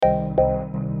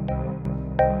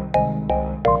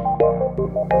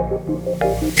Welcome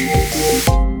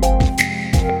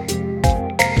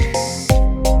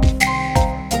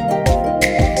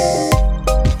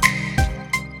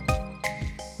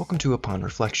to Upon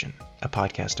Reflection, a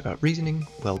podcast about reasoning,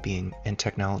 well-being, and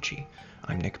technology.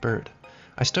 I'm Nick Bird.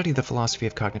 I study the philosophy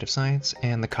of cognitive science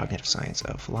and the cognitive science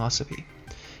of philosophy.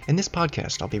 In this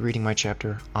podcast, I'll be reading my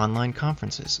chapter, Online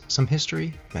Conferences, Some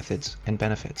History, Methods, and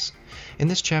Benefits. In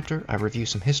this chapter, I review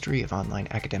some history of online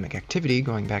academic activity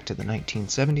going back to the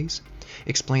 1970s,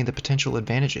 explain the potential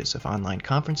advantages of online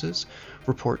conferences,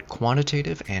 report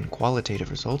quantitative and qualitative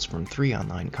results from 3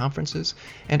 online conferences,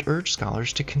 and urge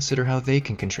scholars to consider how they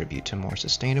can contribute to more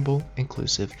sustainable,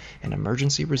 inclusive, and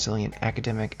emergency-resilient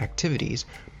academic activities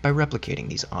by replicating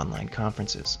these online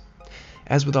conferences.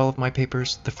 As with all of my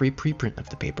papers, the free preprint of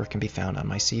the paper can be found on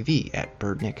my CV at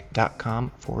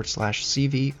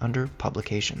birdnick.com/CV under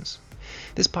Publications.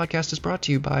 This podcast is brought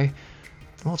to you by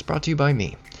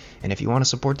me. And if you want to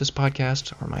support this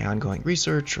podcast or my ongoing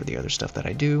research or the other stuff that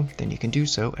I do, then you can do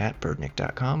so at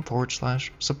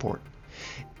birdnick.com/support.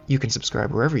 You can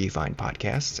subscribe wherever you find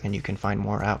podcasts, and you can find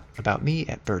more out about me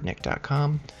at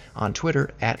birdnick.com, on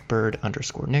Twitter at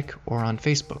bird_nick, or on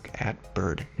Facebook at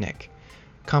birdnick.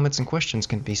 Comments and questions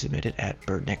can be submitted at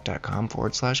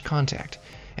birdnick.com/contact.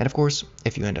 And of course,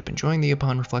 if you end up enjoying the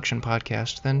Upon Reflection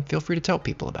podcast, then feel free to tell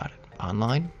people about it,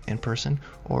 online, in person,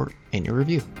 or in your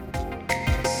review.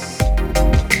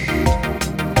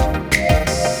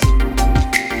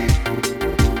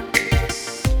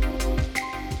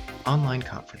 Online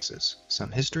Conferences,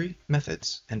 Some History,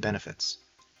 Methods, and Benefits.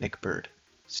 Nick Bird,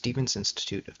 Stevens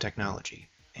Institute of Technology,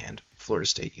 and Florida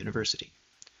State University.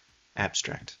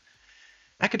 Abstract.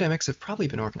 Academics have probably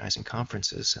been organizing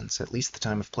conferences since at least the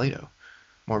time of Plato.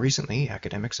 More recently,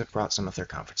 academics have brought some of their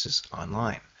conferences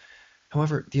online.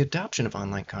 However, the adoption of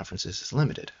online conferences is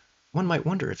limited. One might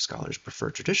wonder if scholars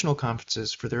prefer traditional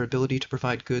conferences for their ability to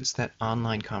provide goods that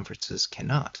online conferences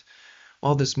cannot.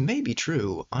 While this may be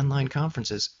true, online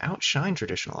conferences outshine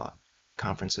traditional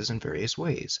conferences in various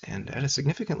ways, and at a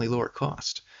significantly lower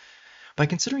cost. By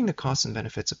considering the costs and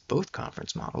benefits of both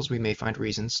conference models, we may find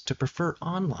reasons to prefer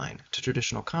online to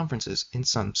traditional conferences in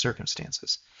some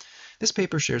circumstances. This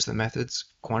paper shares the methods,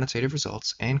 quantitative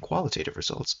results, and qualitative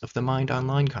results of the Mind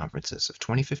Online conferences of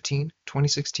 2015,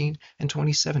 2016, and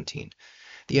 2017.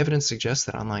 The evidence suggests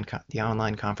that the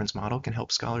online conference model can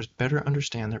help scholars better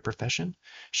understand their profession,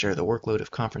 share the workload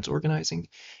of conference organizing,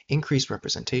 increase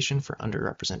representation for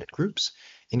underrepresented groups,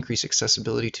 increase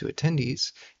accessibility to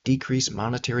attendees, decrease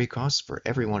monetary costs for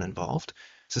everyone involved,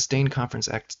 sustain conference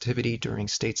activity during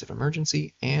states of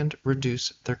emergency, and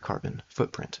reduce their carbon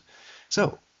footprint.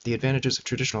 So, the advantages of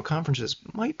traditional conferences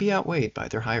might be outweighed by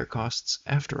their higher costs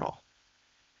after all.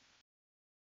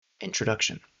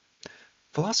 Introduction.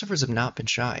 Philosophers have not been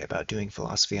shy about doing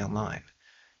philosophy online.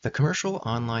 The commercial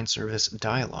online service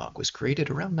Dialog was created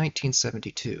around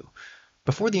 1972.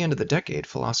 Before the end of the decade,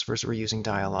 philosophers were using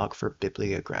Dialog for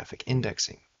bibliographic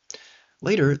indexing.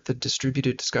 Later, the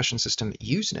distributed discussion system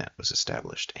Usenet was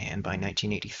established, and by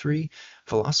 1983,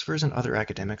 philosophers and other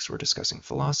academics were discussing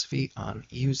philosophy on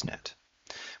Usenet.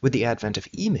 With the advent of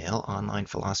email, online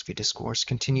philosophy discourse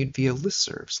continued via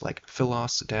listservs like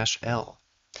Philos-L.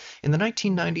 In the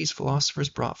 1990s, philosophers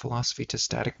brought philosophy to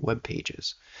static web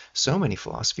pages. So many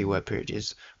philosophy web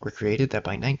pages were created that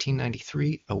by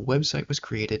 1993, a website was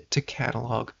created to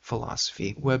catalog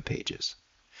philosophy web pages.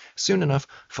 Soon enough,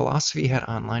 philosophy had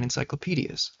online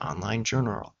encyclopedias, online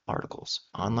journal articles,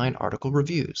 online article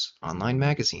reviews, online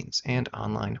magazines, and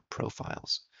online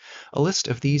profiles. A list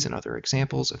of these and other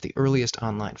examples of the earliest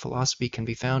online philosophy can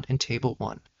be found in Table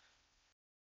 1.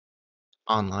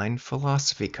 Online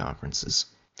philosophy conferences.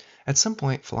 At some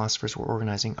point, philosophers were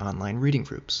organizing online reading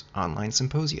groups, online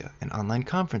symposia, and online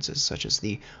conferences such as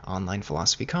the Online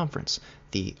Philosophy Conference,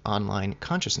 the Online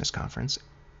Consciousness Conference,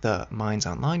 the Minds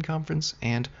Online Conference,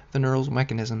 and the Neural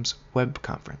Mechanisms Web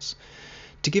Conference.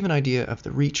 To give an idea of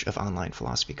the reach of online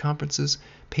philosophy conferences,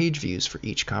 page views for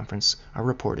each conference are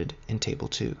reported in Table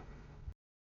 2.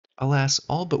 Alas,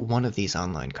 all but one of these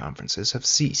online conferences have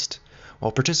ceased.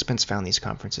 While participants found these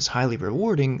conferences highly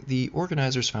rewarding, the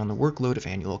organizers found the workload of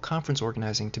annual conference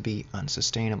organizing to be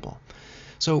unsustainable.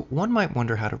 So one might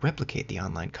wonder how to replicate the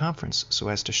online conference so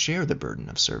as to share the burden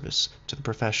of service to the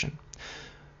profession.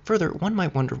 Further, one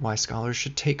might wonder why scholars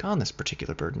should take on this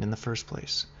particular burden in the first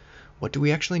place. What do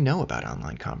we actually know about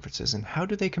online conferences, and how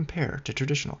do they compare to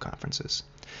traditional conferences?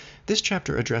 This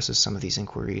chapter addresses some of these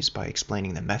inquiries by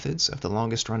explaining the methods of the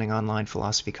longest-running online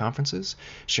philosophy conferences,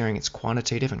 sharing its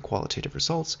quantitative and qualitative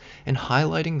results, and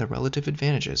highlighting the relative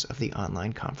advantages of the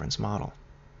online conference model.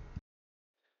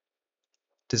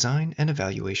 Design and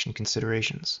evaluation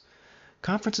considerations.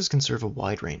 Conferences can serve a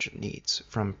wide range of needs,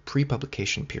 from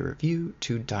pre-publication peer review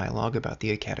to dialogue about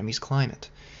the Academy's climate.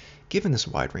 Given this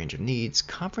wide range of needs,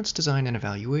 conference design and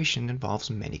evaluation involves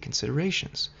many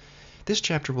considerations. This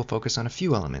chapter will focus on a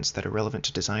few elements that are relevant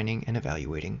to designing and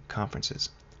evaluating conferences: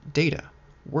 data,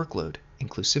 workload,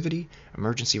 inclusivity,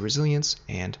 emergency resilience,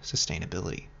 and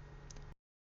sustainability.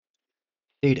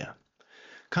 Data.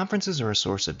 Conferences are a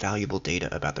source of valuable data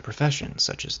about the profession,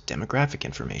 such as demographic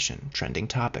information, trending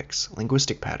topics,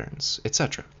 linguistic patterns,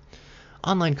 etc.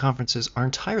 Online conferences are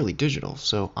entirely digital,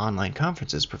 so online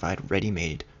conferences provide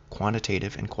ready-made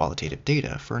quantitative and qualitative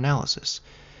data for analysis.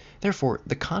 Therefore,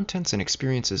 the contents and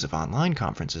experiences of online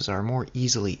conferences are more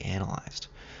easily analyzed.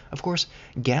 Of course,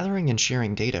 gathering and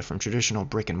sharing data from traditional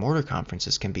brick-and-mortar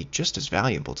conferences can be just as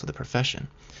valuable to the profession.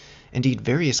 Indeed,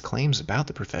 various claims about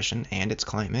the profession and its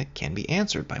climate can be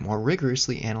answered by more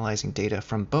rigorously analyzing data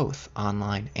from both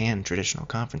online and traditional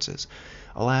conferences.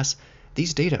 Alas,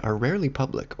 these data are rarely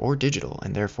public or digital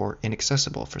and therefore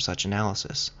inaccessible for such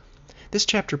analysis. This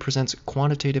chapter presents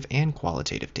quantitative and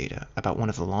qualitative data about one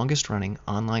of the longest-running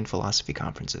online philosophy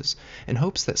conferences and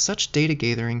hopes that such data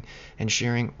gathering and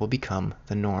sharing will become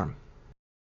the norm.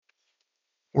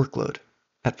 Workload.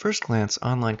 At first glance,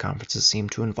 online conferences seem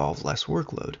to involve less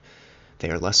workload.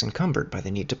 They are less encumbered by the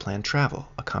need to plan travel,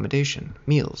 accommodation,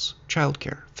 meals,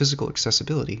 childcare, physical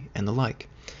accessibility, and the like.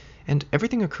 And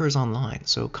everything occurs online,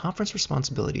 so conference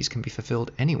responsibilities can be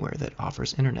fulfilled anywhere that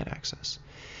offers internet access.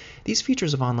 These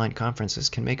features of online conferences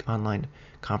can make online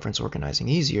conference organizing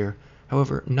easier.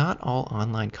 However, not all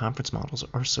online conference models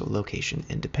are so location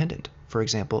independent. For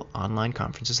example, online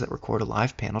conferences that record a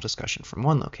live panel discussion from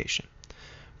one location.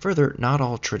 Further, not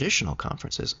all traditional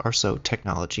conferences are so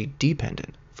technology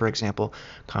dependent. For example,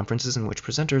 conferences in which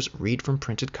presenters read from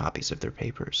printed copies of their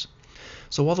papers.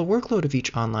 So while the workload of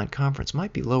each online conference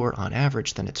might be lower on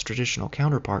average than its traditional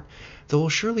counterpart, there will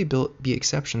surely be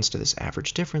exceptions to this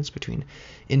average difference between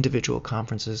individual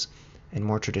conferences and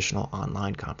more traditional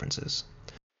online conferences.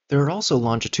 There are also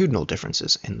longitudinal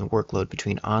differences in the workload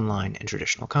between online and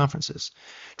traditional conferences.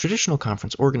 Traditional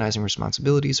conference organizing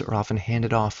responsibilities are often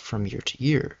handed off from year to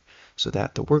year, so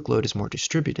that the workload is more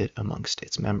distributed amongst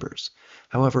its members.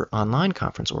 However, online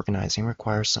conference organizing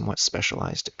requires somewhat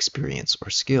specialized experience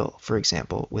or skill, for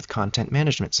example, with content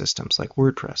management systems like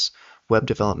WordPress, web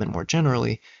development more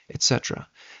generally, etc.,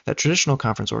 that traditional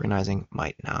conference organizing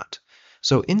might not.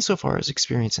 So insofar as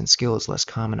experience and skill is less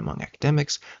common among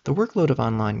academics, the workload of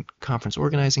online conference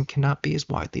organizing cannot be as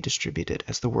widely distributed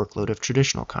as the workload of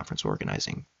traditional conference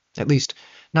organizing, at least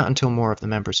not until more of the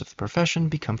members of the profession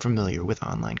become familiar with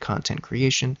online content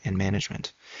creation and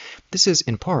management. This is,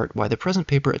 in part, why the present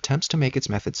paper attempts to make its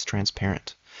methods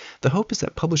transparent. The hope is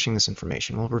that publishing this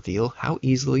information will reveal how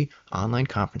easily online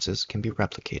conferences can be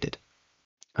replicated.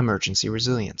 Emergency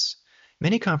resilience.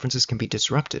 Many conferences can be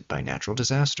disrupted by natural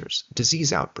disasters,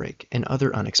 disease outbreak, and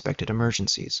other unexpected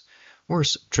emergencies.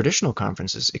 Worse, traditional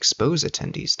conferences expose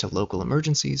attendees to local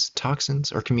emergencies,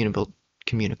 toxins, or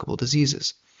communicable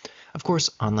diseases. Of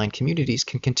course, online communities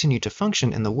can continue to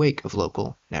function in the wake of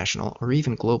local, national, or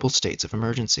even global states of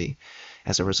emergency.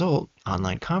 As a result,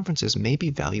 online conferences may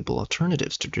be valuable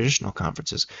alternatives to traditional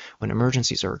conferences when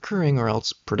emergencies are occurring or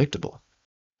else predictable.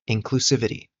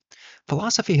 Inclusivity.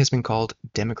 Philosophy has been called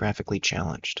demographically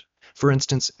challenged. For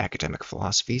instance, academic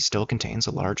philosophy still contains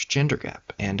a large gender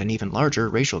gap and an even larger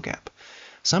racial gap.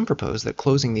 Some propose that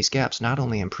closing these gaps not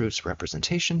only improves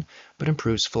representation, but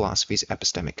improves philosophy's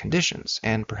epistemic conditions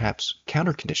and perhaps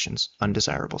counter-conditions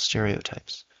undesirable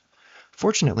stereotypes.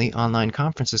 Fortunately, online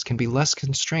conferences can be less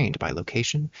constrained by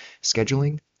location,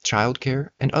 scheduling, childcare,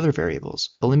 and other variables,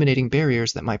 eliminating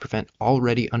barriers that might prevent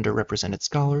already underrepresented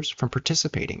scholars from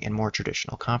participating in more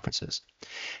traditional conferences.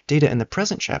 Data in the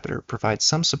present chapter provides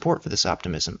some support for this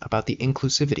optimism about the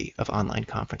inclusivity of online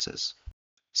conferences.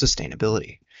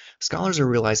 Sustainability. Scholars are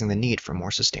realizing the need for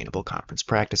more sustainable conference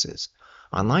practices.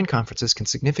 Online conferences can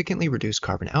significantly reduce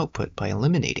carbon output by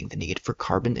eliminating the need for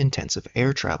carbon-intensive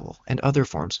air travel and other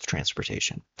forms of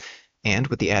transportation. And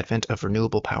with the advent of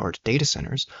renewable-powered data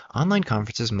centers, online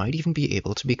conferences might even be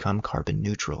able to become carbon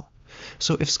neutral.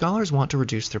 So if scholars want to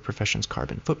reduce their profession's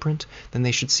carbon footprint, then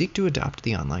they should seek to adopt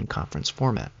the online conference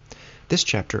format. This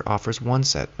chapter offers one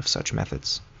set of such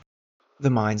methods. The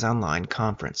Minds Online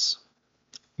Conference.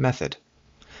 Method.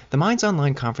 The Minds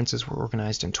Online conferences were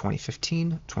organized in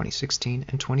 2015, 2016,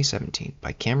 and 2017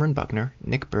 by Cameron Buckner,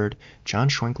 Nick Bird, John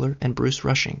Schwenkler, and Bruce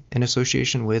Rushing in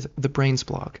association with The Brains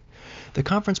blog. The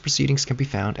conference proceedings can be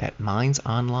found at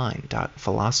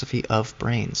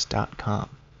mindsonline.philosophyofbrains.com.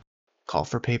 Call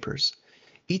for papers.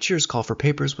 Each year's call for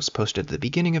papers was posted at the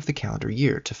beginning of the calendar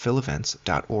year to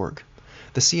philevents.org.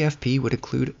 The CFP would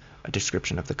include a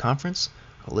description of the conference,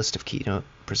 a list of keynote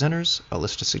presenters, a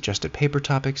list of suggested paper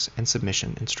topics, and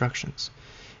submission instructions.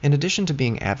 In addition to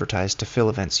being advertised to Phil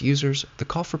Events users, the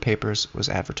call for papers was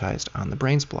advertised on the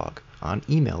Brains blog, on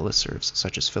email listservs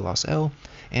such as PhilosL,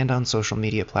 and on social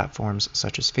media platforms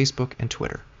such as Facebook and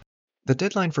Twitter. The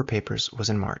deadline for papers was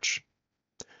in March.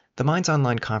 The Minds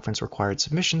Online conference required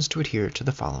submissions to adhere to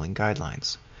the following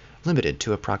guidelines, limited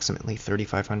to approximately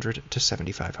 3,500 to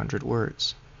 7,500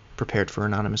 words, prepared for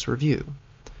anonymous review,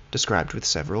 described with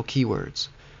several keywords,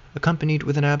 accompanied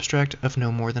with an abstract of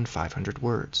no more than 500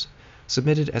 words,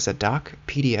 submitted as a doc,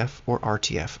 PDF, or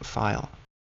RTF file.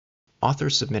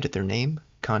 Authors submitted their name,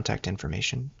 contact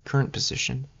information, current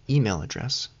position, email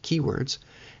address, keywords,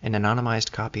 an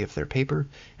anonymized copy of their paper,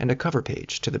 and a cover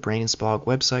page to the Brains blog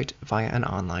website via an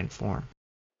online form.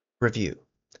 Review.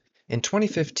 In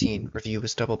 2015, review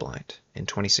was double-blind. In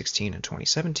 2016 and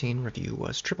 2017, review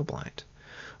was triple-blind.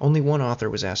 Only one author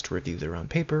was asked to review their own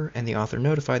paper, and the author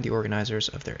notified the organizers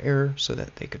of their error so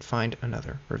that they could find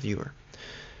another reviewer.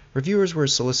 Reviewers were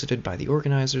solicited by the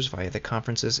organizers via the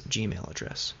conference's Gmail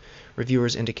address.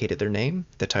 Reviewers indicated their name,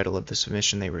 the title of the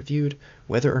submission they reviewed,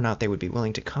 whether or not they would be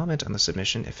willing to comment on the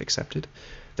submission if accepted,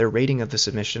 their rating of the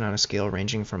submission on a scale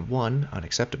ranging from 1,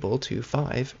 unacceptable, to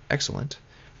 5, excellent,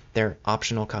 their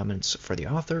optional comments for the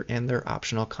author, and their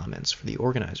optional comments for the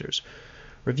organizers.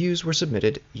 Reviews were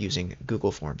submitted using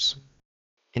Google Forms.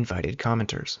 Invited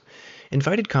commenters.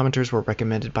 Invited commenters were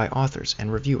recommended by authors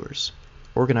and reviewers.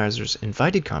 Organizers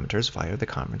invited commenters via the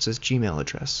conference's Gmail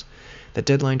address. The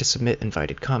deadline to submit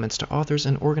invited comments to authors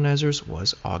and organizers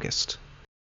was August.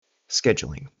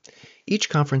 Scheduling. Each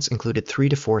conference included 3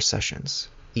 to 4 sessions.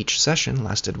 Each session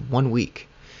lasted 1 week.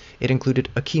 It included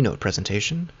a keynote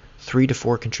presentation, 3 to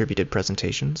 4 contributed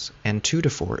presentations, and 2 to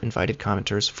 4 invited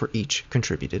commenters for each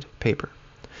contributed paper.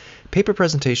 Paper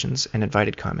presentations and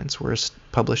invited comments were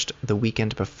published the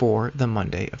weekend before the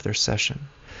Monday of their session.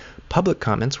 Public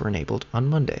comments were enabled on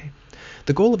Monday.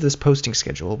 The goal of this posting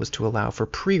schedule was to allow for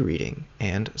pre-reading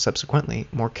and, subsequently,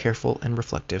 more careful and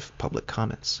reflective public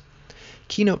comments.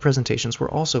 Keynote presentations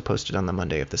were also posted on the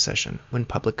Monday of the session when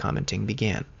public commenting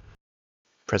began.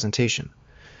 Presentation.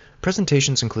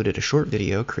 Presentations included a short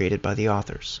video created by the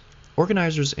authors.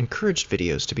 Organizers encouraged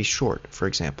videos to be short, for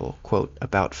example, quote,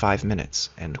 about 5 minutes,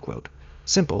 end quote,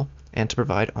 simple, and to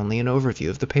provide only an overview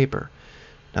of the paper.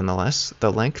 Nonetheless,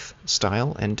 the length,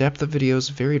 style, and depth of videos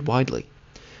varied widely.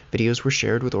 Videos were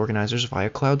shared with organizers via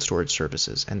cloud storage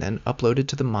services and then uploaded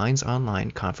to the Minds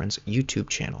Online Conference YouTube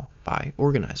channel by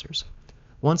organizers.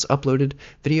 Once uploaded,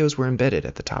 videos were embedded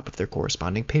at the top of their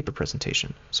corresponding paper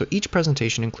presentation, so each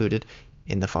presentation included,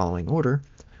 in the following order,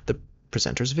 the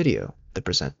presenter's video,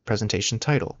 the presentation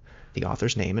title, the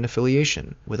author's name and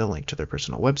affiliation with a link to their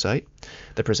personal website,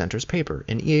 the presenter's paper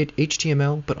in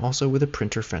HTML but also with a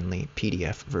printer-friendly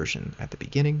PDF version at the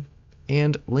beginning,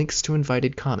 and links to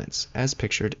invited comments as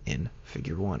pictured in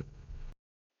Figure 1.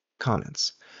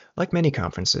 Comments. Like many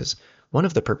conferences, one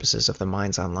of the purposes of the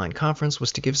Minds Online conference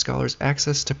was to give scholars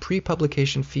access to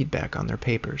pre-publication feedback on their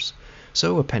papers.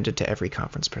 So appended to every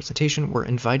conference presentation were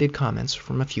invited comments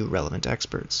from a few relevant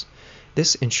experts.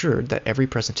 This ensured that every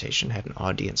presentation had an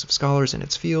audience of scholars in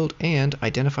its field and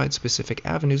identified specific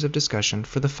avenues of discussion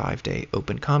for the 5-day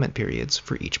open comment periods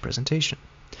for each presentation.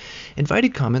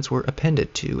 Invited comments were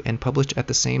appended to and published at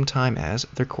the same time as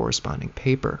their corresponding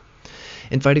paper.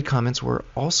 Invited comments were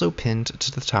also pinned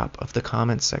to the top of the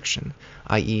comments section,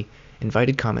 i.e.,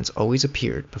 invited comments always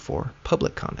appeared before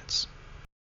public comments.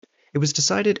 It was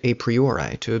decided a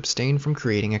priori to abstain from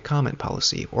creating a comment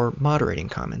policy or moderating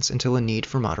comments until a need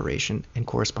for moderation and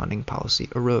corresponding policy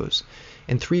arose.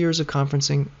 In 3 years of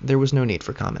conferencing, there was no need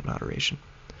for comment moderation.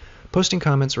 Posting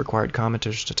comments required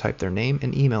commenters to type their name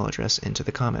and email address into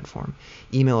the comment form.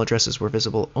 Email addresses were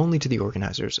visible only to the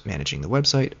organizers managing the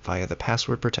website via the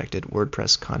password-protected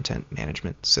WordPress content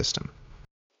management system.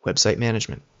 Website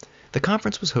management. The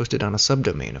conference was hosted on a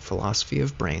subdomain of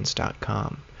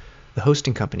philosophyofbrains.com. The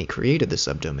hosting company created the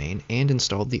subdomain and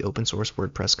installed the open-source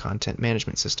WordPress content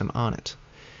management system on it.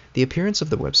 The appearance of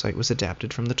the website was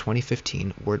adapted from the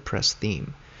 2015 WordPress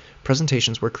theme.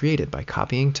 Presentations were created by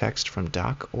copying text from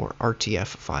doc or RTF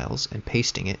files and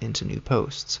pasting it into new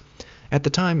posts. At the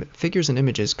time, figures and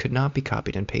images could not be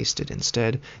copied and pasted.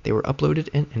 Instead, they were uploaded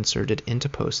and inserted into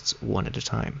posts one at a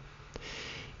time.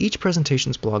 Each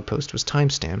presentation's blog post was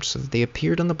timestamped so that they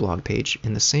appeared on the blog page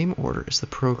in the same order as the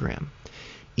program.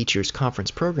 Each year's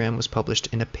conference program was published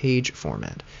in a page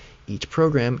format. Each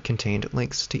program contained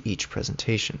links to each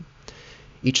presentation.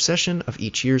 Each session of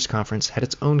each year's conference had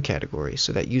its own category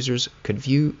so that users could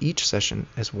view each session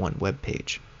as one web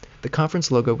page. The conference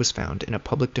logo was found in a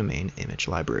public domain image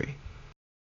library.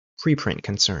 Preprint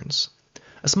concerns.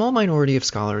 A small minority of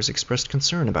scholars expressed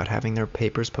concern about having their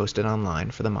papers posted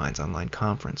online for the Minds Online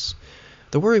conference.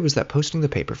 The worry was that posting the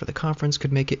paper for the conference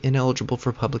could make it ineligible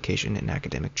for publication in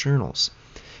academic journals.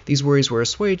 These worries were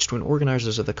assuaged when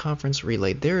organizers of the conference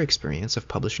relayed their experience of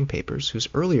publishing papers whose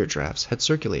earlier drafts had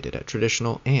circulated at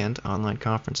traditional and online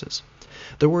conferences.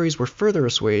 The worries were further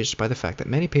assuaged by the fact that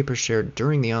many papers shared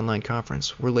during the online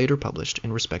conference were later published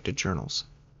in respected journals.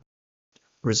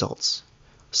 Results.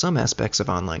 Some aspects of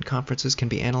online conferences can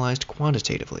be analyzed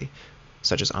quantitatively,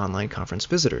 such as online conference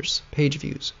visitors, page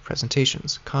views,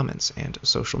 presentations, comments, and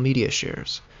social media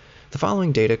shares. The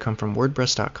following data come from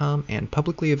WordPress.com and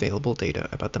publicly available data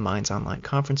about the Minds Online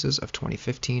conferences of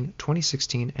 2015,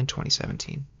 2016, and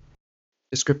 2017.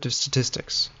 Descriptive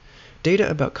statistics. Data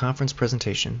about conference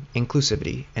presentation,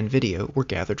 inclusivity, and video were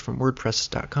gathered from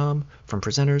WordPress.com, from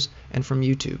presenters, and from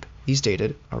YouTube. These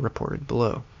data are reported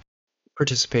below.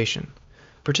 Participation.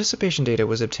 Participation data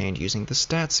was obtained using the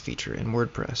Stats feature in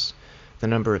WordPress. The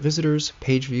number of visitors,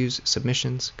 page views,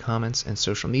 submissions, comments, and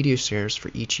social media shares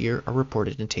for each year are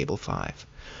reported in Table 5.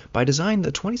 By design,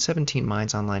 the 2017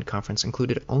 Minds Online conference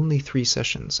included only 3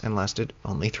 sessions and lasted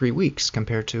only 3 weeks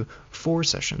compared to 4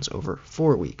 sessions over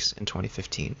 4 weeks in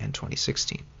 2015 and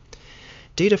 2016.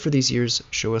 Data for these years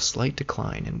show a slight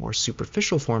decline in more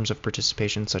superficial forms of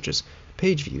participation such as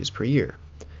page views per year,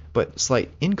 but slight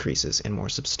increases in more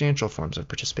substantial forms of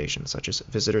participation such as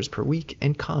visitors per week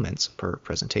and comments per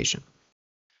presentation.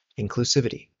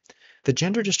 Inclusivity. The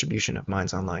gender distribution of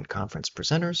Minds Online conference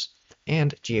presenters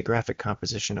and geographic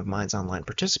composition of Minds Online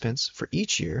participants for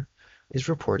each year is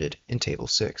reported in Table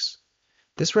 6.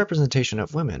 This representation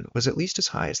of women was at least as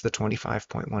high as the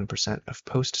 25.1% of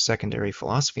post-secondary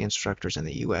philosophy instructors in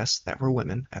the U.S. that were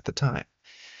women at the time.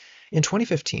 In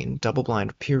 2015,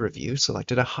 double-blind peer review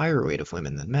selected a higher rate of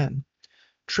women than men.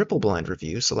 Triple-blind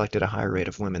review selected a higher rate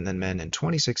of women than men in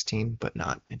 2016, but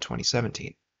not in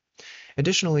 2017.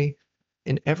 Additionally,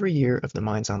 in every year of the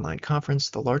Minds Online conference,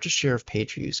 the largest share of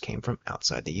page views came from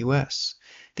outside the U.S.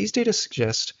 These data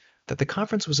suggest that the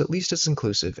conference was at least as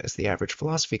inclusive as the average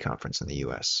philosophy conference in the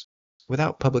U.S.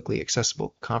 Without publicly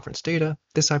accessible conference data,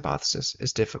 this hypothesis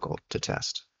is difficult to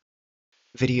test.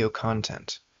 Video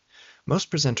content.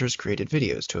 Most presenters created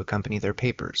videos to accompany their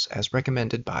papers, as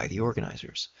recommended by the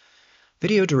organizers.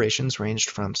 Video durations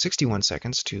ranged from 61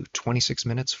 seconds to 26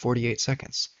 minutes 48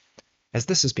 seconds. As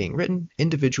this is being written,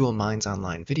 individual Minds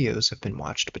Online videos have been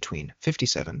watched between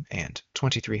 57 and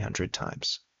 2,300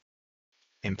 times.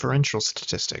 Inferential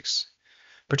statistics.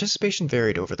 Participation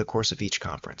varied over the course of each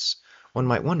conference. One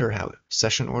might wonder how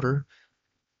session order,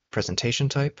 presentation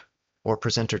type, or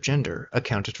presenter gender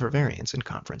accounted for variance in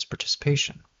conference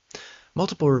participation.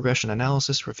 Multiple regression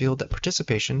analysis revealed that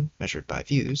participation, measured by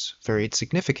views, varied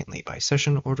significantly by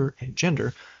session order and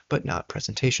gender, but not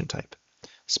presentation type.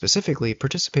 Specifically,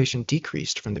 participation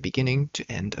decreased from the beginning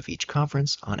to end of each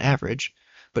conference on average,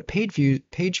 but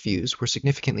page views were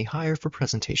significantly higher for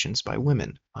presentations by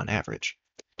women on average,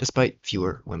 despite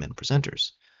fewer women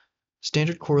presenters.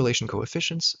 Standard correlation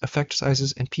coefficients, effect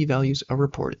sizes, and p-values are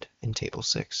reported in Table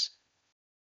 6.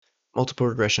 Multiple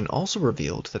regression also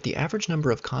revealed that the average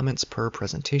number of comments per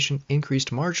presentation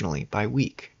increased marginally by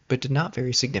week, but did not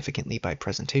vary significantly by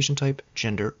presentation type,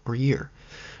 gender, or year.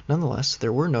 Nonetheless,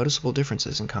 there were noticeable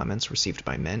differences in comments received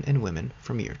by men and women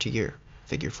from year to year.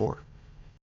 Figure 4.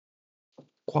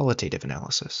 Qualitative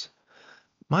analysis.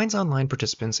 Minds Online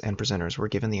participants and presenters were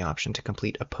given the option to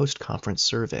complete a post-conference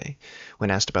survey.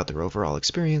 When asked about their overall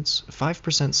experience,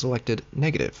 5% selected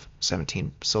negative,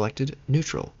 17% selected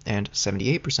neutral, and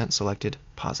 78% selected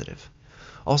positive.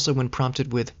 Also, when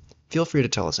prompted with, "Feel free to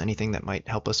tell us anything that might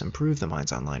help us improve the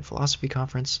Minds Online Philosophy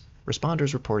Conference,"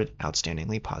 responders reported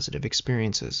outstandingly positive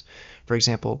experiences. For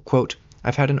example, quote,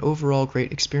 "I've had an overall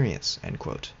great experience," end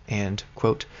quote, and,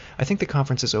 quote, "I think the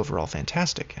conference is overall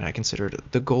fantastic, and I consider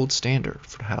it the gold standard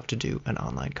for how to do an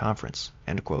online conference,"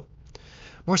 end quote.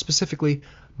 More specifically,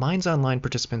 Minds Online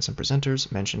participants and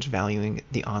presenters mentioned valuing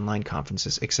the online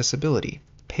conference's accessibility,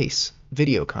 pace,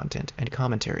 video content, and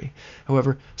commentary.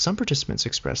 However, some participants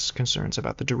expressed concerns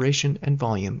about the duration and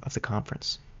volume of the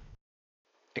conference.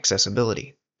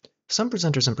 Accessibility. Some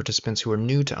presenters and participants who are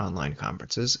new to online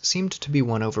conferences seemed to be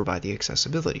won over by the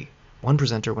accessibility. One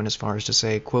presenter went as far as to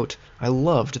say, quote, "I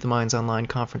loved the Minds Online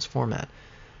conference format.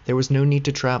 There was no need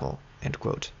to travel," end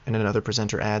quote. And another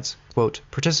presenter adds, quote,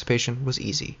 "Participation was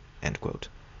easy," end quote.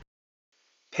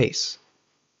 Pace.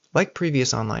 Like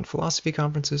previous online philosophy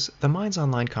conferences, the Minds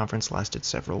Online conference lasted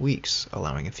several weeks,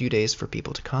 allowing a few days for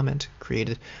people to comment,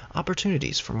 created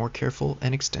opportunities for more careful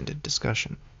and extended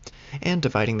discussion. And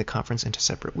dividing the conference into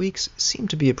separate weeks seemed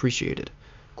to be appreciated.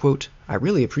 quote, I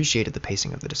really appreciated the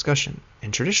pacing of the discussion.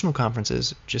 In traditional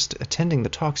conferences, just attending the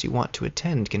talks you want to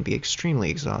attend can be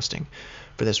extremely exhausting.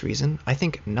 For this reason, I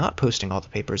think not posting all the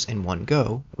papers in one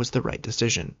go was the right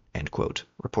decision, end quote,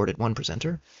 reported one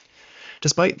presenter.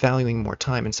 Despite valuing more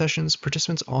time in sessions,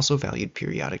 participants also valued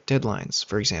periodic deadlines,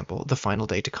 for example, the final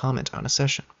day to comment on a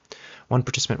session. One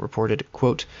participant reported,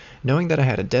 quote, knowing that I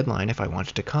had a deadline if I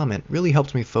wanted to comment really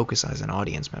helped me focus as an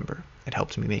audience member. It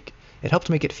helped make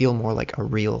it feel more like a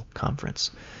real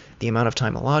conference. The amount of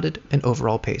time allotted and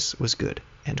overall pace was good,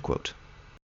 end quote.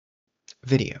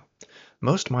 Video.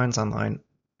 Most Minds Online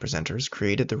presenters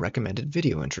created the recommended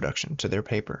video introduction to their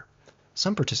paper.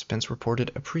 Some participants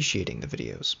reported appreciating the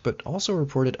videos, but also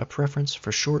reported a preference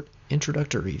for short,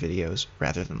 introductory videos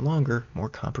rather than longer, more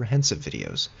comprehensive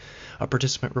videos. A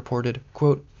participant reported,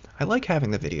 quote, I like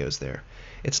having the videos there.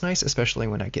 It's nice especially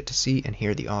when I get to see and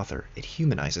hear the author. It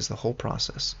humanizes the whole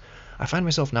process. I find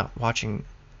myself not watching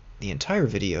the entire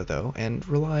video, though, and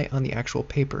rely on the actual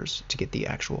papers to get the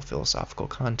actual philosophical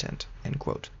content, end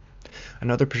quote.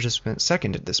 Another participant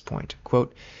seconded this point,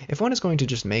 quote, if one is going to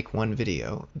just make one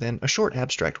video, then a short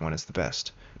abstract one is the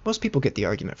best. Most people get the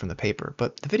argument from the paper,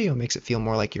 but the video makes it feel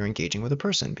more like you're engaging with a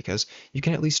person because you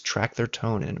can at least track their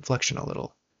tone and inflection a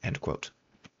little, end quote.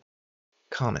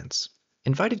 Comments.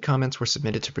 Invited comments were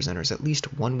submitted to presenters at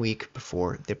least 1 week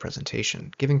before the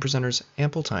presentation, giving presenters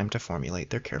ample time to formulate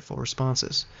their careful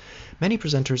responses. Many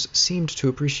presenters seemed to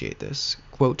appreciate this.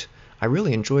 Quote, I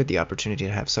really enjoyed the opportunity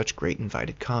to have such great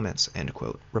invited comments, end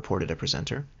quote, reported a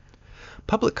presenter.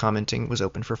 Public commenting was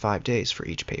open for 5 days for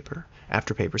each paper,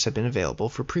 after papers had been available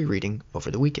for pre-reading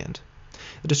over the weekend.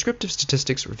 The descriptive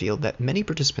statistics revealed that many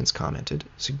participants commented,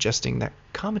 suggesting that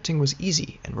commenting was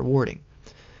easy and rewarding.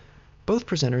 Both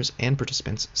presenters and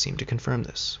participants seemed to confirm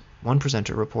this. One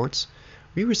presenter reports,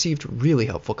 we received really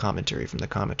helpful commentary from the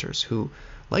commenters who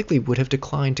likely would have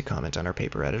declined to comment on our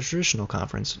paper at a traditional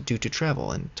conference due to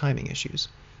travel and timing issues.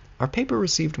 Our paper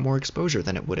received more exposure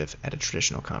than it would have at a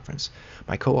traditional conference.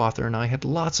 My co-author and I had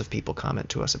lots of people comment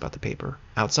to us about the paper,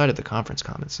 outside of the conference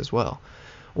comments as well,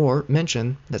 or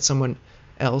mention that someone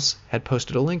else had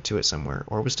posted a link to it somewhere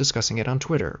or was discussing it on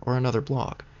Twitter or another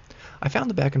blog. I found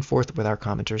the back and forth with our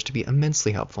commenters to be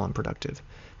immensely helpful and productive.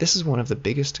 This is one of the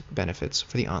biggest benefits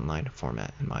for the online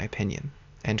format, in my opinion,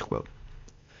 end quote.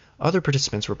 Other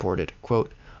participants reported,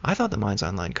 quote, I thought the Minds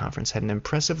Online conference had an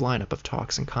impressive lineup of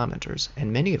talks and commenters,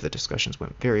 and many of the discussions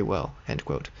went very well, end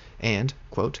quote. And,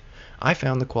 quote, I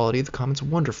found the quality of the comments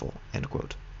wonderful, end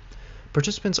quote.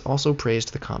 Participants also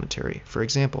praised the commentary. For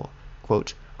example,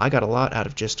 quote, I got a lot out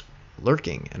of just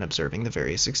lurking and observing the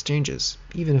various exchanges,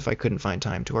 even if I couldn't find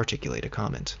time to articulate a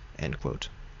comment, end quote.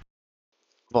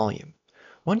 Volume.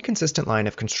 One consistent line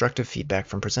of constructive feedback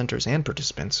from presenters and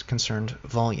participants concerned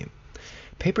volume.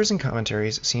 Papers and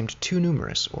commentaries seemed too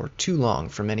numerous or too long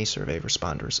for many survey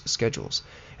responders' schedules.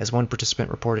 As one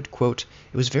participant reported, quote,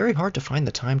 it was very hard to find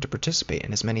the time to participate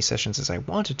in as many sessions as I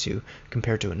wanted to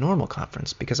compared to a normal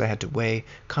conference because I had to weigh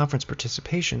conference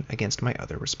participation against my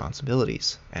other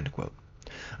responsibilities, end quote.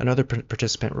 Another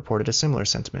participant reported a similar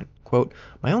sentiment, quote,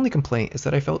 my only complaint is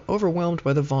that I felt overwhelmed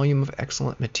by the volume of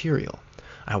excellent material.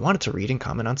 I wanted to read and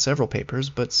comment on several papers,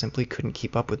 but simply couldn't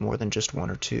keep up with more than just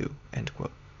one or two, end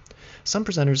quote. Some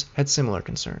presenters had similar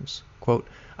concerns. Quote,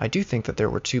 I do think that there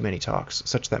were too many talks,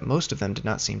 such that most of them did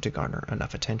not seem to garner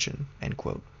enough attention, end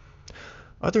quote.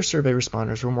 Other survey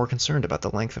responders were more concerned about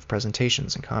the length of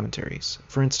presentations and commentaries.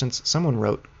 For instance, someone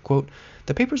wrote, quote,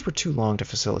 the papers were too long to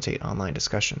facilitate online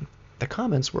discussion. The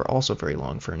comments were also very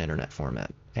long for an internet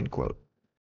format, end quote.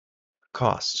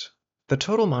 Cost. The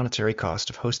total monetary cost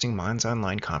of hosting Minds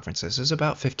Online conferences is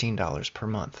about $15 per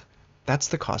month. That's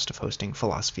the cost of hosting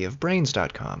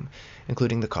philosophyofbrains.com,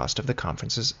 including the cost of the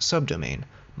conference's subdomain,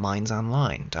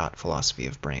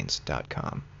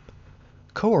 mindsonline.philosophyofbrains.com.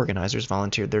 Co-organizers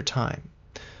volunteered their time.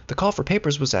 The call for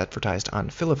papers was advertised on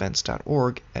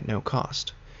philevents.org at no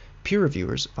cost. Peer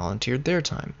reviewers volunteered their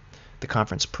time. The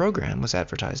conference program was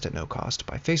advertised at no cost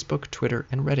by Facebook, Twitter,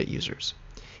 and Reddit users.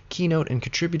 Keynote and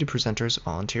contributed presenters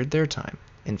volunteered their time.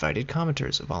 Invited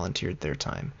commenters volunteered their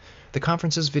time. The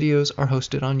conference's videos are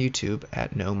hosted on YouTube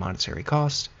at no monetary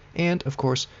cost, and, of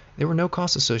course, there were no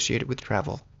costs associated with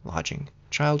travel, lodging,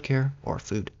 childcare, or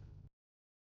food.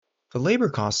 The labor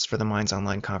costs for the Minds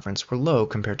Online conference were low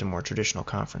compared to more traditional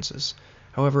conferences.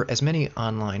 However, as many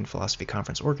online philosophy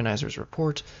conference organizers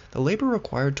report, the labor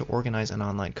required to organize an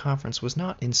online conference was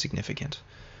not insignificant.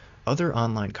 Other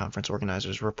online conference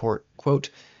organizers report, quote,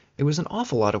 it was an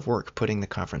awful lot of work putting the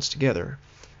conference together.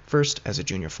 First, as a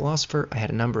junior philosopher, I had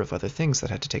a number of other things that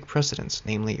had to take precedence,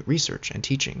 namely research and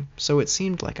teaching, so it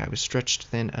seemed like I was stretched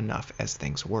thin enough as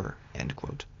things were, end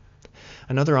quote.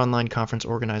 Another online conference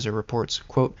organizer reports,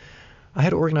 quote, "I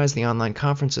had organized the online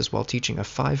conferences while teaching a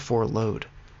 5-4 load.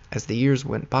 As the years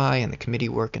went by and the committee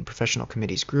work and professional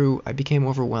committees grew, I became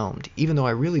overwhelmed, even though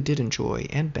I really did enjoy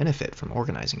and benefit from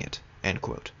organizing it." End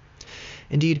quote.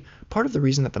 Indeed, part of the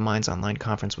reason that the Minds Online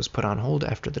conference was put on hold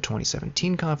after the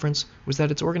 2017 conference was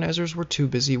that its organizers were too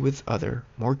busy with other,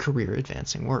 more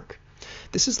career-advancing work.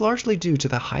 This is largely due to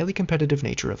the highly competitive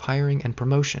nature of hiring and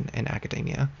promotion in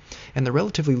academia, and the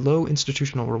relatively low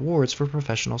institutional rewards for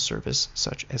professional service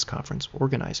such as conference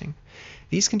organizing.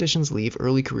 These conditions leave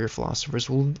early career philosophers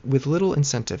with little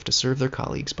incentive to serve their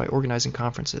colleagues by organizing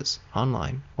conferences,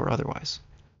 online or otherwise.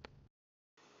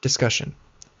 Discussion.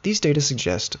 These data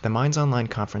suggest the Minds Online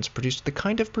conference produced the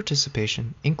kind of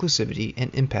participation, inclusivity,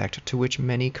 and impact to which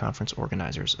many conference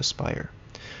organizers aspire.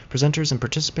 Presenters and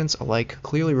participants alike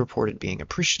clearly reported being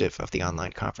appreciative of the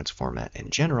online conference format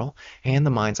in general, and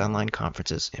the Minds Online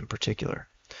conferences in particular.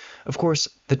 Of course,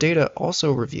 the data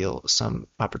also reveal some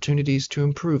opportunities to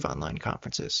improve online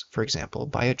conferences, for example,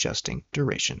 by adjusting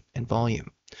duration and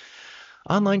volume.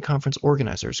 Online conference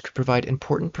organizers could provide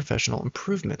important professional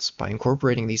improvements by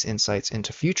incorporating these insights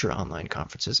into future online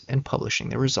conferences and publishing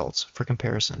their results for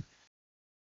comparison.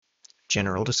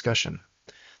 General discussion.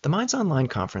 The Minds Online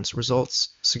conference results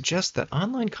suggest that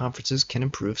online conferences can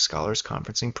improve scholars'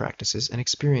 conferencing practices and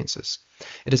experiences.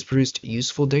 It has produced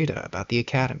useful data about the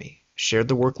Academy, shared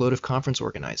the workload of conference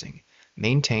organizing,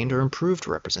 maintained or improved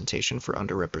representation for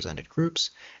underrepresented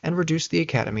groups, and reduced the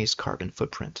Academy's carbon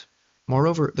footprint.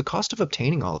 Moreover, the cost of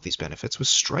obtaining all of these benefits was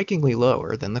strikingly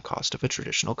lower than the cost of a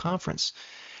traditional conference.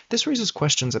 This raises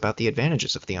questions about the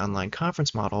advantages of the online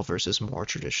conference model versus more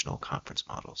traditional conference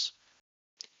models.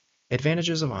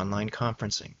 Advantages of online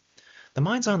conferencing. The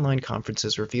Minds Online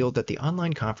conferences revealed that the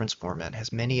online conference format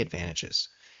has many advantages.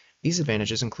 These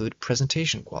advantages include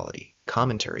presentation quality,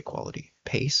 commentary quality,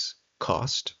 pace,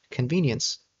 cost,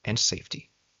 convenience, and safety.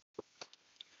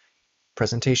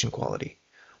 Presentation quality.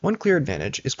 One clear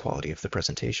advantage is quality of the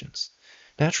presentations.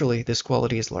 Naturally, this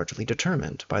quality is largely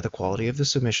determined by the quality of the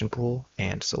submission pool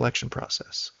and selection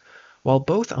process. While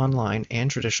both online and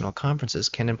traditional conferences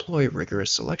can employ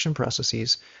rigorous selection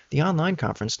processes, the online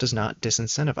conference does not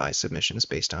disincentivize submissions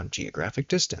based on geographic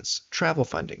distance, travel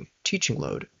funding, teaching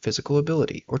load, physical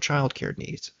ability, or childcare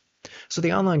needs. So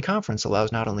the online conference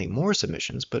allows not only more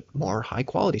submissions, but more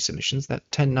high-quality submissions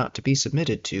that tend not to be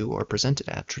submitted to or presented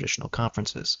at traditional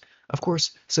conferences. Of course,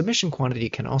 submission quantity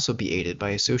can also be aided by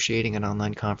associating an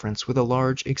online conference with a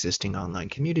large existing online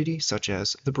community, such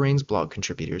as the Brains blog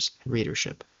contributors and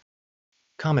readership.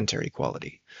 Commentary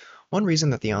quality. One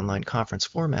reason that the online conference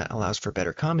format allows for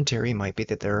better commentary might be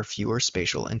that there are fewer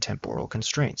spatial and temporal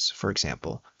constraints, for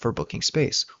example, for booking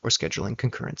space or scheduling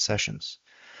concurrent sessions.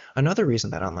 Another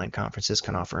reason that online conferences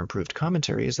can offer improved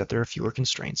commentary is that there are fewer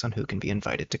constraints on who can be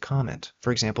invited to comment.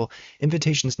 For example,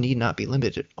 invitations need not be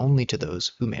limited only to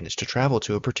those who manage to travel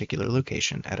to a particular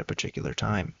location at a particular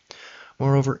time.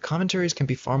 Moreover, commentaries can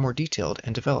be far more detailed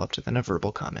and developed than a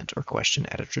verbal comment or question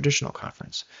at a traditional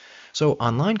conference. So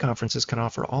online conferences can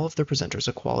offer all of their presenters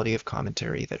a quality of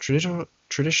commentary that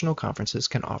traditional conferences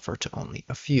can offer to only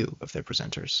a few of their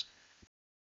presenters.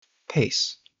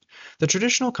 Pace. The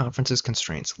traditional conference's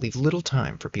constraints leave little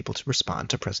time for people to respond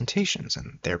to presentations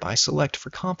and thereby select for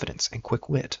confidence and quick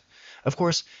wit. Of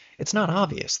course, it's not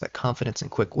obvious that confidence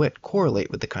and quick wit correlate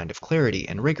with the kind of clarity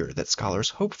and rigor that scholars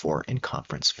hope for in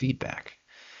conference feedback.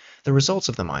 The results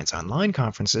of the Minds Online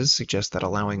conferences suggest that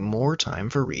allowing more time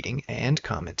for reading and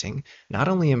commenting not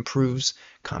only improves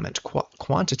comment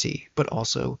quantity, but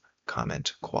also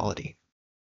comment quality.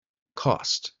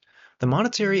 Cost. The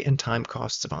monetary and time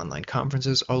costs of online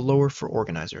conferences are lower for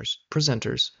organizers,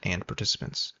 presenters, and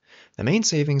participants. The main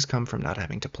savings come from not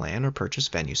having to plan or purchase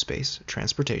venue space,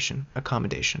 transportation,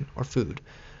 accommodation, or food.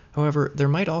 However, there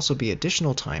might also be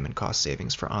additional time and cost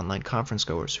savings for online conference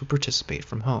goers who participate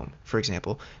from home. For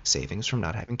example, savings from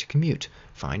not having to commute,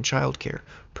 find childcare,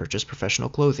 purchase professional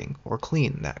clothing, or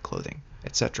clean that clothing,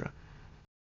 etc.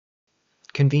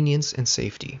 Convenience and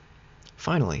safety.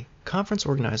 Finally, conference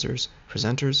organizers,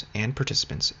 presenters, and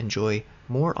participants enjoy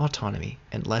more autonomy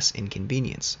and less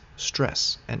inconvenience,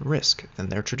 stress, and risk than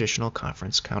their traditional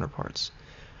conference counterparts.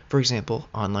 For example,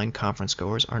 online conference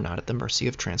goers are not at the mercy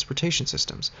of transportation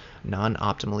systems,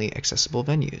 non-optimally accessible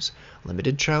venues,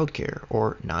 limited childcare,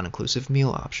 or non-inclusive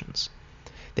meal options.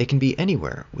 They can be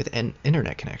anywhere with an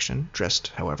internet connection, dressed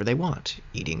however they want,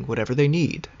 eating whatever they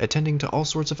need, attending to all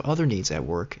sorts of other needs at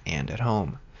work and at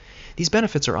home. These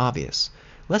benefits are obvious.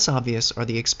 Less obvious are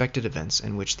the expected events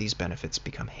in which these benefits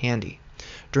become handy.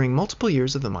 During multiple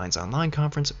years of the Minds Online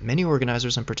conference, many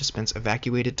organizers and participants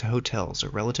evacuated to hotels or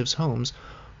relatives' homes,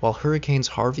 while Hurricanes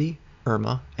Harvey,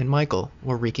 Irma, and Michael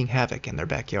were wreaking havoc in their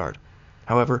backyard.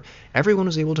 However, everyone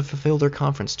was able to fulfill their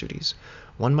conference duties.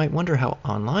 One might wonder how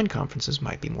online conferences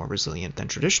might be more resilient than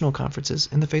traditional conferences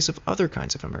in the face of other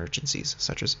kinds of emergencies,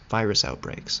 such as virus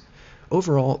outbreaks.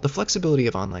 Overall, the flexibility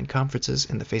of online conferences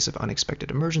in the face of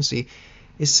unexpected emergency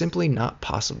is simply not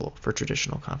possible for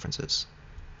traditional conferences.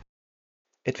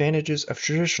 Advantages of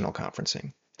traditional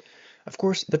conferencing. Of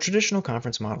course, the traditional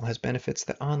conference model has benefits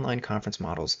that online conference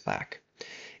models lack.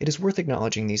 It is worth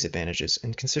acknowledging these advantages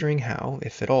and considering how,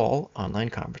 if at all, online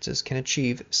conferences can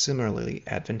achieve similarly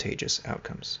advantageous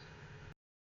outcomes.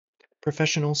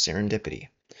 Professional serendipity.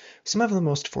 Some of the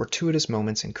most fortuitous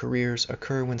moments in careers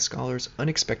occur when scholars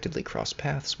unexpectedly cross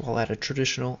paths while at a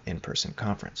traditional in-person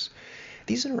conference.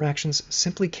 These interactions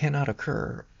simply cannot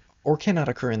occur, or cannot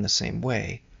occur in the same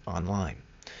way, online.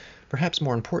 Perhaps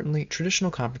more importantly,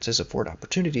 traditional conferences afford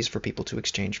opportunities for people to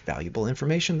exchange valuable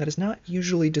information that is not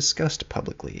usually discussed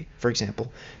publicly, for example,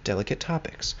 delicate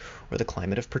topics or the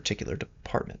climate of particular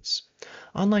departments.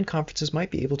 Online conferences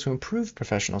might be able to improve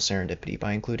professional serendipity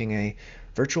by including a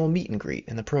virtual meet and greet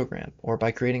in the program, or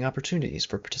by creating opportunities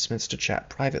for participants to chat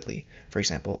privately, for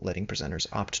example, letting presenters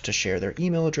opt to share their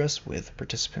email address with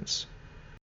participants.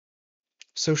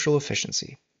 Social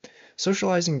efficiency.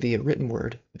 Socializing via written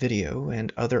word, video,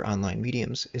 and other online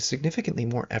mediums is significantly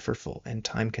more effortful and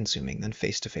time-consuming than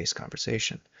face-to-face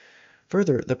conversation.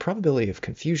 Further, the probability of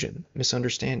confusion,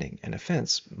 misunderstanding, and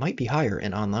offense might be higher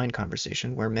in online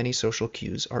conversation where many social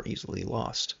cues are easily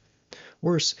lost.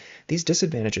 Worse, these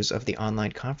disadvantages of the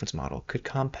online conference model could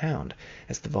compound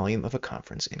as the volume of a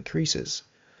conference increases.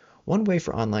 One way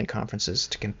for online conferences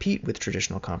to compete with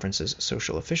traditional conferences'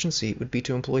 social efficiency would be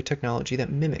to employ technology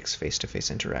that mimics face-to-face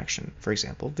interaction, for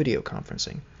example, video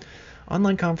conferencing.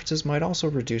 Online conferences might also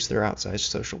reduce their outsized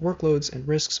social workloads and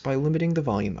risks by limiting the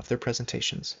volume of their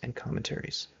presentations and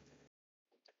commentaries.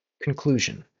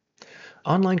 Conclusion.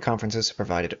 Online conferences have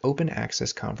provided open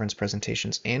access conference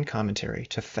presentations and commentary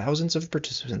to thousands of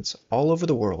participants all over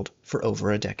the world for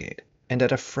over a decade, and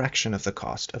at a fraction of the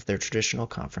cost of their traditional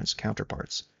conference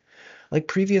counterparts. Like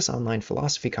previous online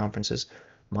philosophy conferences,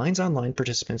 Minds Online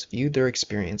participants viewed their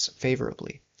experience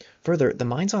favorably. Further, the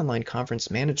Minds Online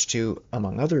conference managed to,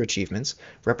 among other achievements,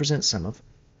 represent some of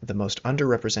the most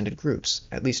underrepresented groups,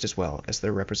 at least as well as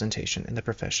their representation in the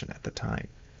profession at the time.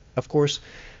 Of course,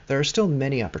 there are still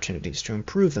many opportunities to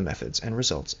improve the methods and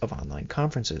results of online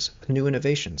conferences with new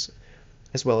innovations,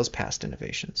 as well as past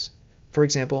innovations. For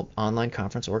example, online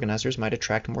conference organizers might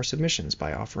attract more submissions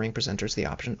by offering presenters the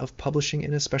option of publishing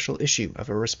in a special issue of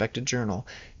a respected journal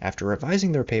after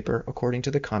revising their paper according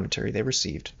to the commentary they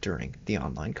received during the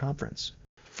online conference.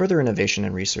 Further innovation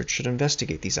and research should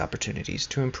investigate these opportunities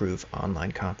to improve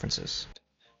online conferences.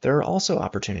 There are also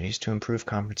opportunities to improve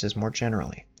conferences more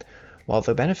generally. While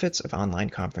the benefits of online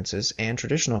conferences and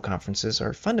traditional conferences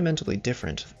are fundamentally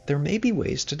different, there may be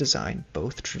ways to design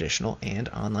both traditional and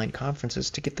online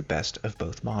conferences to get the best of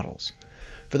both models.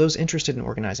 For those interested in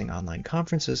organizing online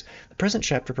conferences, the present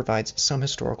chapter provides some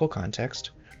historical context,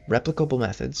 replicable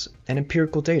methods, and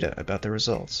empirical data about the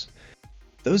results.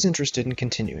 Those interested in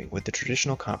continuing with the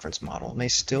traditional conference model may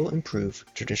still improve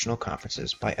traditional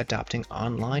conferences by adopting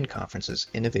online conferences,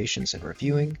 innovations in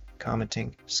reviewing,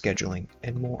 commenting, scheduling,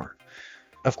 and more.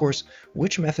 Of course,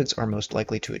 which methods are most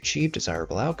likely to achieve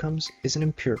desirable outcomes is an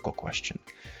empirical question.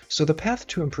 So the path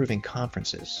to improving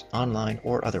conferences, online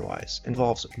or otherwise,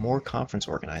 involves more conference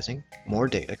organizing, more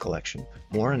data collection,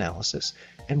 more analysis,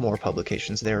 and more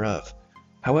publications thereof.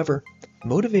 However,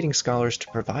 motivating scholars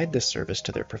to provide this service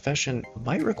to their profession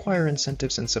might require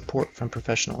incentives and support from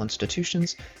professional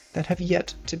institutions that have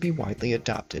yet to be widely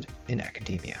adopted in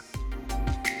academia.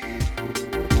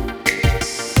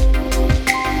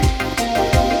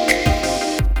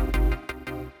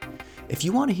 If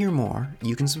you want to hear more,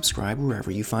 you can subscribe wherever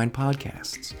you find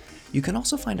podcasts. You can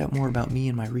also find out more about me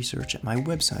and my research at my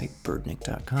website,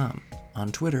 birdnick.com,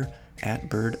 on Twitter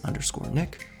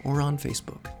 @bird_nick, or on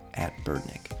Facebook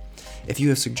 @birdnick. If you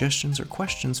have suggestions or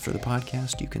questions for the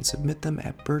podcast, you can submit them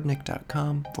at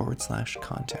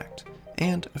birdnick.com/contact.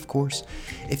 And, of course,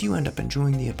 if you end up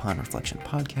enjoying the Upon Reflection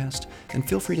podcast, then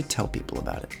feel free to tell people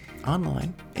about it,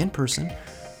 online, in person,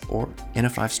 or in a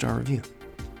 5-star review.